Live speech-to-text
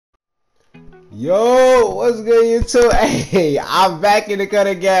Yo, what's good, YouTube? Hey, I'm back in the cut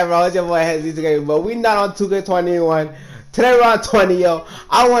again, bro. It's your boy Hezzy today, but we not on 2K21. Today we're on 20, yo.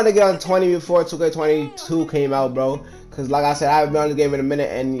 I wanted to get on 20 before 2K22 came out, bro. Cause like I said, I haven't been on the game in a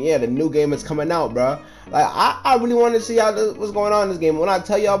minute, and yeah, the new game is coming out, bro. Like I really want to see what's going on in this game. When I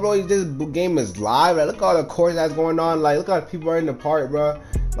tell y'all, bro, this game is live. Like, look at all the course that's going on. Like, look how people are in the park, bro.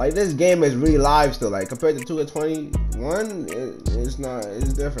 Like, this game is really live still. Like, compared to 2K21, it's not.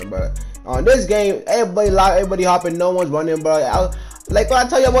 It's different, but on this game, everybody live, everybody hopping, no one's running, bro. Like when I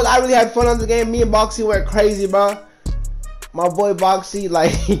tell y'all, I really had fun on this game. Me and Boxy went crazy, bro. My boy Boxy,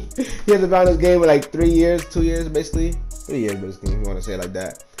 like, he has been on this game for like 3 years, 2 years, basically. 3 years, basically, if you want to say it like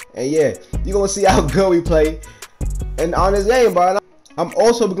that. And yeah, you're going to see how good we play. And on this game, bro, I'm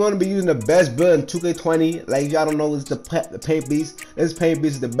also going to be using the best build in 2K20. Like, y'all don't know, it's the paint beast. This paint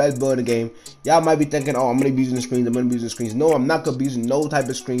beast is the best build in the game. Y'all might be thinking, oh, I'm going to be using the screens, I'm going to be using the screens. No, I'm not going to be using no type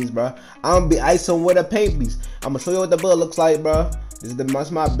of screens, bro. I'm going to be ISOing with a paint beast. I'm going to show you what the build looks like, bro. This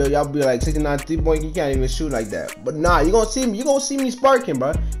is my build. Y'all be like 69 3-point, you can't even shoot like that. But nah, you gonna see me sparking,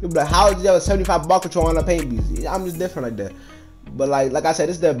 bro. You'll be like, how did you have a 75 ball control on a paint beast? I'm just different like that. But like I said,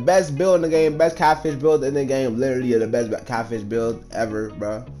 this is the best build in the game, best catfish build in the game. Literally the best catfish build ever,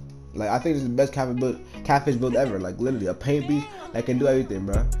 bro. Like, I think this is the best catfish build ever. Like, literally a paint beast that can do everything,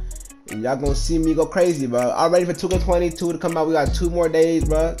 bro. And y'all gonna see me go crazy, bro. I'm ready for 2K22 to come out. We got 2 more days,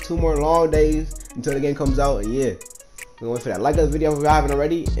 bro. 2 more long days until the game comes out, and yeah. We're going for that. Like this video if you haven't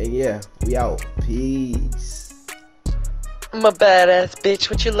already, and yeah, we out. Peace. I'm a badass bitch.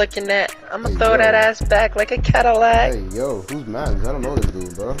 What you looking at? I'ma throw that ass back like a Cadillac. Hey, yo, who's mad? I don't know this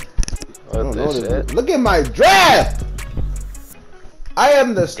dude, bro. I don't know this dude. Look at my draft. I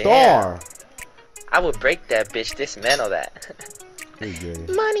am the star. Damn. I will break that bitch. Dismantle that.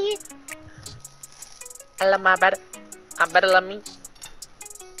 Money. I love my better. I better love me.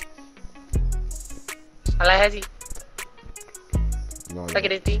 I like Hezzy. No, look at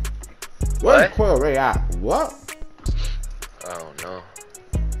this D. Where's Coil Ray at? What? I don't know.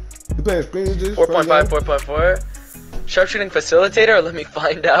 You playing screens? 4.5, 4.4. Sharpshooting facilitator, or let me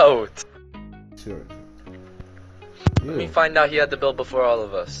find out. Sure. Let me find out he had the build before all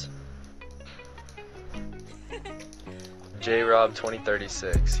of us. J-Rob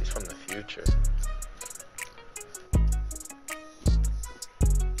 2036. He's from the future.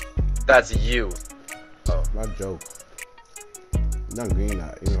 That's you. Oh. My joke. Not green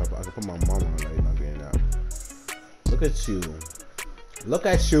out. Even if I can put my mom on there, not green out. Look at you. Look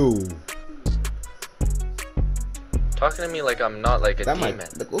at you. Talking to me like I'm not like a demon.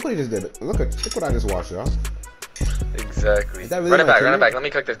 Look what he just did. Look what I just watched, y'all. Exactly. Really run it back, run it back. Let me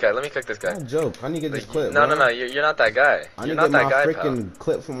cook this guy. Let me cook this guy. Not a joke. I need to get this clip. No, no, you're not that guy. You're not that guy, pal. I need to get my freaking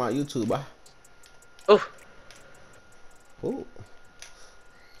clip from my YouTube. Ooh. Ooh.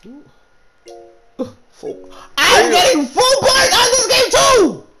 Ooh. I'm getting full points on this game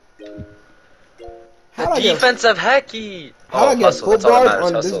too! The defense of Hecky! How do I get full bars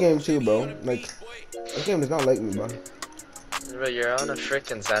on this game too, bro? Like, this game does not like me, bro. Bro, you're on a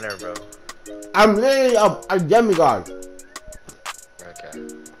freaking center, bro. I'm literally a demigod. Okay.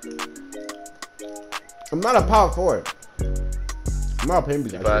 I'm not a power forward. I'm not a paint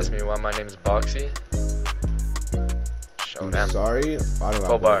beast. People ask me why my name's Boxy. Show them. Sorry.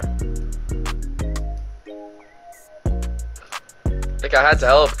 Full bar. Like, I had to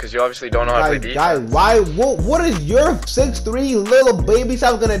help because you obviously don't know how to play defense. Guy, why? What is your 6'3" little baby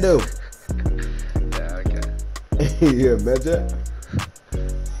self gonna do? Yeah, okay. Yeah, midget.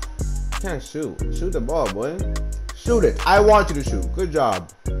 Can't shoot. Shoot the ball, boy. Shoot it. I want you to shoot. Good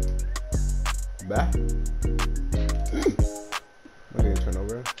job. Back. Okay, turn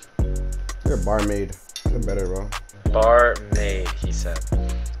over. You're a barmaid. You're better, bro. Barmaid, he said.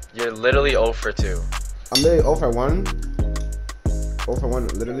 You're literally 0 for 2. I'm literally 0 for 1. 0 for 1,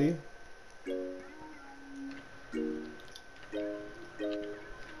 literally.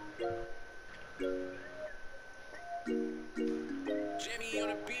 Jimmy on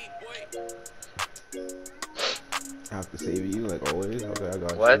a beat, boy. I have to save you like always. Okay, I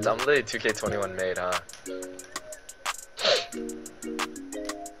got what? you. I'm literally 2K21 made, huh?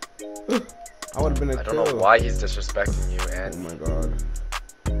 I would have been a I don't know why he's disrespecting you, and oh my god.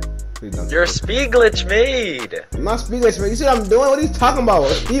 You're speed glitch made. I'm not speed glitch, man. You see what I'm doing? What are you talking about?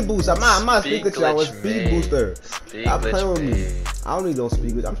 A speed boost. I'm not speed glitch. I'm a speed booster. Stop playing with me. I don't need no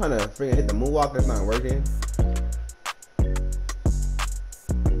speed glitch. I'm trying to freaking hit the moonwalk. That's not working.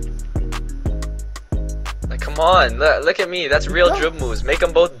 Like, come on, look at me. That's real dribble moves. Make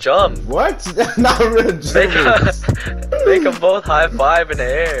them both jump. What? That's not real dribble. Make them both high five in the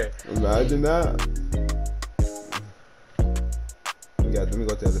air. Imagine that. We got Let me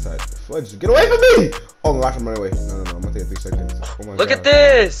go to the other side. Fudge, get away from me! Oh my gosh, I'm running away. No, I'm gonna take 3 seconds. Oh my Look God. at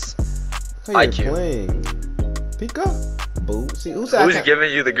this! Look how you're IQ. playing. Pika? Boo. See, who said Who's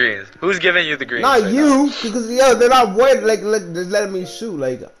giving you the greens? Who's giving you the greens? Not right you, now? because yo, they're not void. Like, just letting me shoot.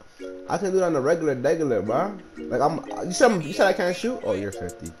 Like, I can do it on the regular, bro. Like, you said I can't shoot. Oh, you're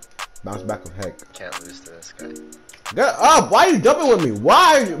 50. Bounce back of heck. Can't lose to this guy. Get up! Why are you jumping with me?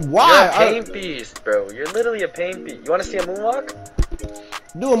 Why? You're a pain I, beast, bro. You're literally a pain beast. You want to see a moonwalk?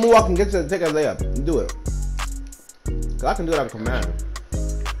 do a moonwalk and take a layup. Do it. Cause I can do it on command.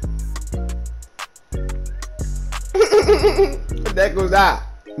 What the heck was that?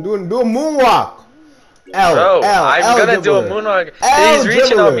 Do a moonwalk. Bro, I'm gonna do a moonwalk. He's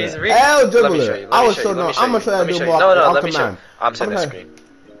reaching on me. He's reaching. Let Let me show you. I'm gonna show you how to do a moonwalk No, on let me show you. command. I'm setting the screen.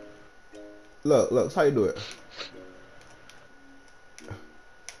 Look, that's how you do it.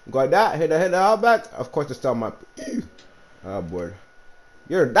 Go like that, hit the out back. Of course, it's still my. Oh, boy.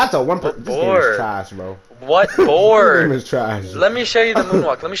 That's a one. This game is trash, bro. What board? This game is trash. Let me show you the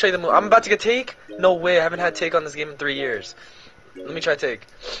moonwalk. Let me show you the moon. I'm about to get take. No way. I haven't had take on this game in 3 years. Let me try take.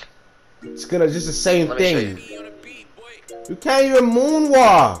 It's gonna just the same Let me show thing. you. You can't even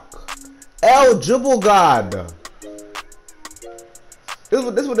moonwalk. Dribble God. This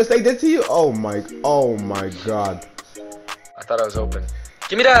is what the state did to you? Oh my God. I thought I was open.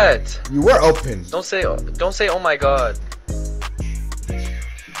 Give me that. You were open. Don't say oh my God.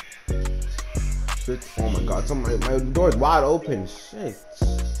 Shit. Oh my God. My door's wide open. Shit.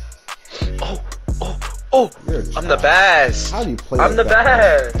 Oh. I'm the best. How do you play? I'm the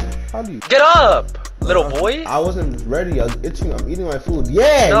best. How do you get up, little boy? I wasn't ready. I was itching. I'm eating my food.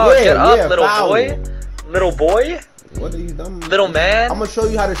 Yeah. No, yeah, get up, yeah, little foul. boy. Little boy. What are you done? Little man. I'm gonna show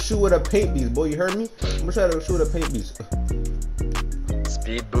you how to shoot with a paint beast, boy. You heard me? I'm gonna show you how to shoot with a paint beast.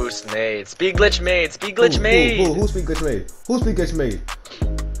 Speed boost made. Speed glitch made. Speed glitch made. Who speed glitch made? Who speed glitch made?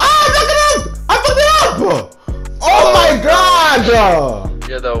 Ah, look it up! I fucked it up! Oh my God!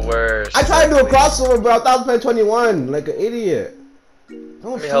 You're the worst. I tried to do a crossover, bro. I thought I was playing 21, like an idiot.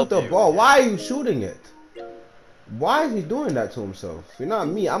 Don't shoot the ball. Why are you shooting it? Why is he doing that to himself? You're not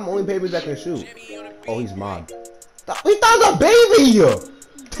me. I'm the only baby that can shoot. Oh, he's mod. We thought it was a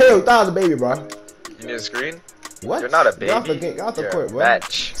baby! Tail, we thought it was a baby, bro. You need a screen? What? You're not a baby. Get off the court, bro.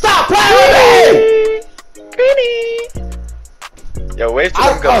 Match. Stop playing with me! Greeny! Yo, wave to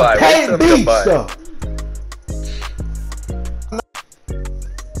them goodbye. Wave to them goodbye.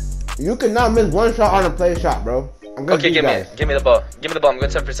 You cannot miss one shot on a play shot, bro. Okay, give me the ball. Give me the ball. I'm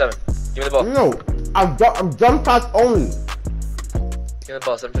going 7 for 7. Give me the ball. No, I'm jump shots only. Give me the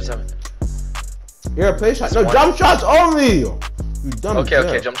ball. 7 for 7. You're a play shot. No, jump shots only. You dumb.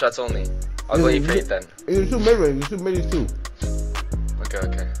 Okay, jump shots only. I'll go eat fate then. You shoot mid-range. You shoot mid-range too.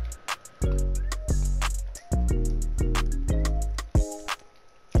 Okay.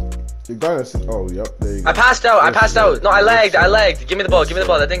 You're gonna see. Oh, yep. There you go. I passed out. No, I lagged. Give me the ball.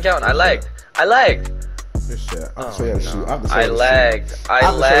 That didn't count. I lagged. This shit. I'll show you how to shoot. I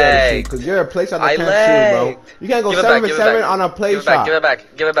lagged. Because you're a play shot that can't shoot, bro. You can't go 7 for 7 on a play shot. Give it back.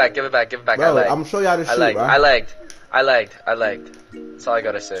 Bro, I'm gonna show you how to shoot, bro. I lagged. That's all I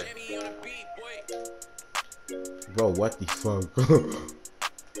gotta say. Bro, what the fuck?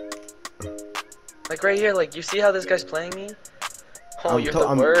 Like right here, like you see how this guy's playing me? Oh, you're the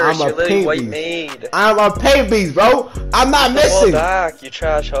I'm worst. a You're literally paint white beast. made. I'm a paint beast, bro. I'm not missing. Back, you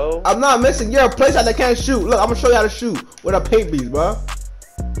trash hoe. I'm not missing. You're a play shot that can't shoot. Look, I'm gonna show you how to shoot with a paint beast, bro.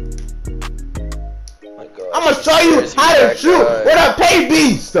 My God. I'm gonna show you how to shoot with a paint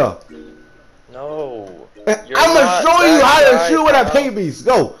beast. No. I'm gonna show you how to shoot with a paint beast.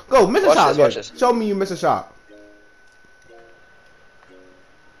 Go, miss a shot. Watch this. Show me you miss a shot.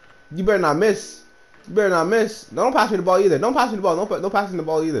 You better not miss. Don't pass me the ball either. Don't pass me the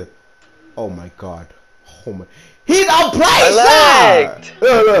ball either. Oh my God. Oh my. He's a play shot.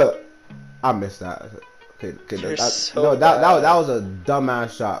 Look. I missed that. Okay. That was a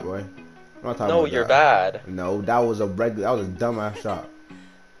dumbass shot, boy. I'm not talking about you're that. bad. No, that was a dumbass shot.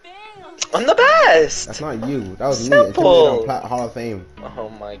 I'm the best. That's not you. That was Simple. me. Hall of Fame. Oh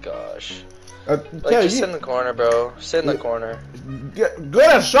my gosh. Like, just sit in the corner, bro. Sit in the corner. Get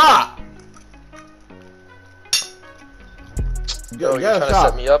a shot. Yo, you're trying to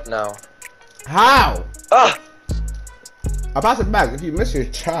set me up now. How? Ah! I pass it back. If you miss, you're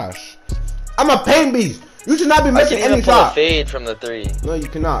trash. I'm a paint beast. You should not be missing any I can even pull shot. a fade from the 3. No, you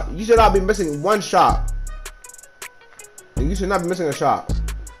cannot. You should not be missing one shot. And you should not be missing a shot.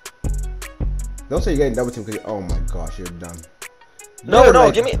 Don't say you're getting double team because oh my gosh, you're done.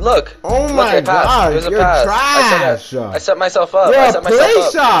 No, give me look. Oh my God, it was a you're pass. trash. I set myself up. You're I set myself a play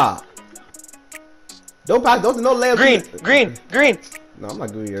up. shot. Don't pass. Don't no layup. Green. No, I'm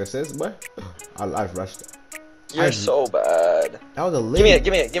not giving you an assist, but I've rushed. You're so bad. That was a late.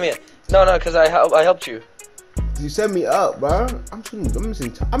 Give me it. No, cause I helped you. You set me up, bro. I'm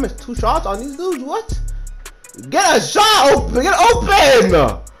missing 2 shots on these dudes. What? Get a shot open. Get open.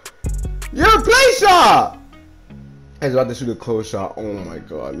 You're a play shot. He's about to shoot a close shot. Oh my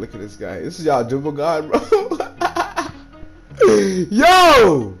god, look at this guy. This is y'all dribble god, bro.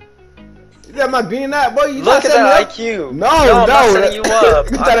 Yo! Is my green that, boy? You look at that IQ. No, I'm not setting you up.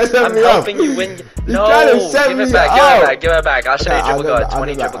 I'm helping you win. No, give it back. I'll show you dribble god.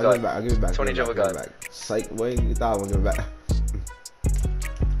 20 dribble god. I'll give it back. 20 dribble god. Psych, boy. You thought I wouldn't give it back.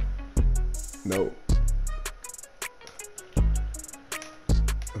 No.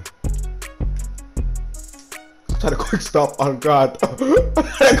 Try to quick stop on God.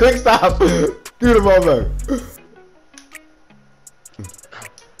 Try to quick stop. Give the ball back.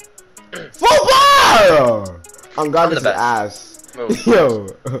 Football! On God, this is ass. Move. Yo,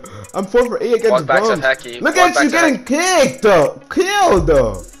 I'm 4 for 8 against bums. Look at you getting kicked, killed.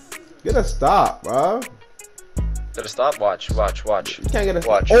 Get a stop, bro. Get a stop. Watch. You can't get a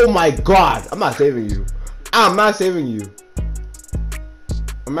watch. Oh my God! I'm not saving you. I'm not saving you.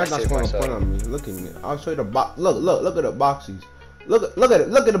 I'm not scoring a point on me. Look at me. I'll show you the box. Look at the boxies. Look at it.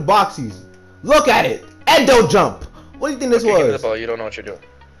 Look at the boxies. Look at it. And don't jump. What do you think this was? Give me the ball. You don't know what you're doing.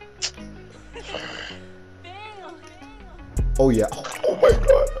 Oh yeah. Oh my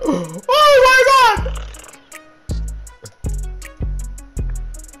God. Oh my God.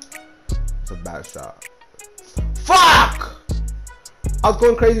 It's a bad shot. Fuck! I was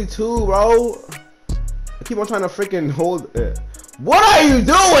going crazy too, bro. I keep on trying to freaking hold it. What are you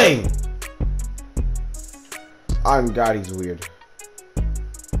doing? Oh God, he's weird.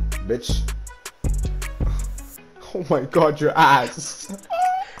 Bitch. Oh my God, your ass.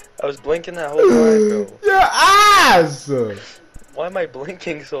 I was blinking that whole time, bro. Your ass! Why am I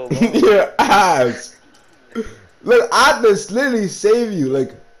blinking so long? Your ass! Look, I just literally save you.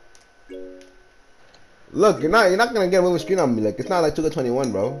 Like, look, you're not gonna get a little screen on me. Like, it's not like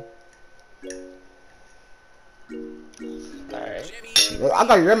 2K21, bro. Alright. Look, I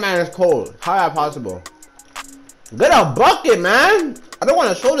got your man is cold. How is that possible? Get a bucket, man! I don't want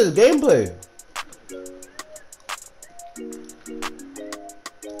to show this gameplay.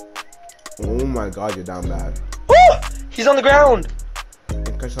 Oh my God, you're down bad. Oh, he's on the ground.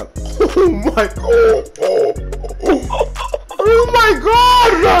 Oh my God! Oh my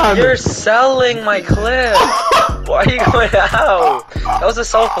God, man! You're selling my clip. Why are you going out? That was a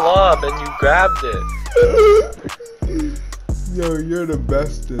soft lob, and you grabbed it. Yo, you're the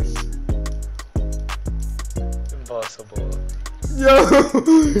bestest. Impossible. Yo,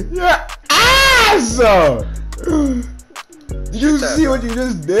 your ass! Did you see what you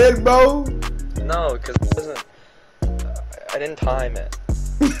just did, bro? No, because it wasn't. I didn't time it.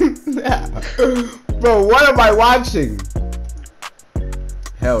 Bro, what am I watching?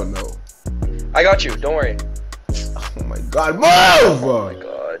 Hell no. I got you. Don't worry. Oh my God, move! Oh my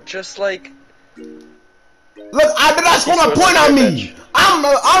God, just like. Look, I did not score my point on me.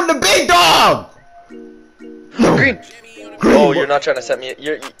 I'm the big dog. Green. Oh, you're not trying to set me.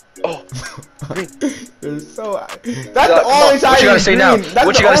 Oh. Green. You're so. That's the only time. What you gotta say now?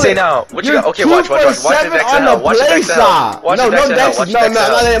 What you gotta say now? What you got? Okay, watch. Watch the Dex out. Watch the Dex out. Watch the Dex out.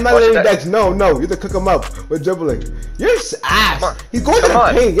 I'm not letting Dex. No. You have to cook him up with dribbling. You're ass. He's going to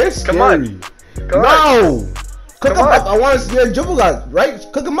the paint. You're scary. No. Cook him up. I want to see your dribble guy, right?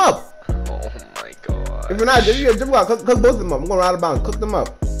 Cook him up. Oh my God. If you're not, you're a dribble guy. Cook both of them up. I'm going out of bounds. Cook them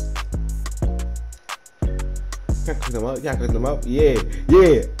up. Can't cook them up. You can't cook them up.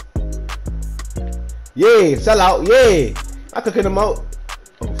 Yeah, sell out. Yeah, I could get them out.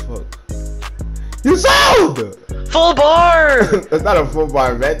 Oh fuck! You sold. Full bar. That's not a full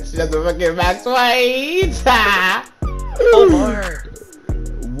bar, bitch. That's a fucking max weight. Full bar.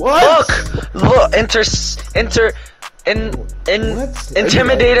 What? Look,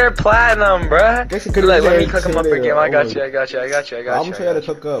 Intimidator Platinum, bruh. Let me cook him up again. I got you. I'm gonna show you how to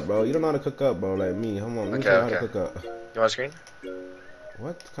cook up, bro. You don't know how to cook up, bro. Like me. Hold on. Let me show you how to cook up. You want a screen?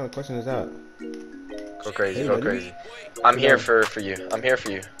 What kind of question is that? Go crazy, go crazy. I'm here for you. I'm here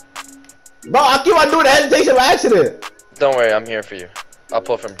for you. Bro, I keep on doing the hesitation by accident. Don't worry, I'm here for you. I'll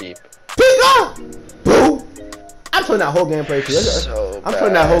pull from deep. Boo! I'm putting that whole gameplay for you. I'm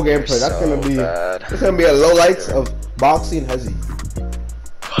putting that whole gameplay. That's gonna be a low lights of boxing hezzy.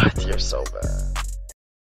 What? You're so bad.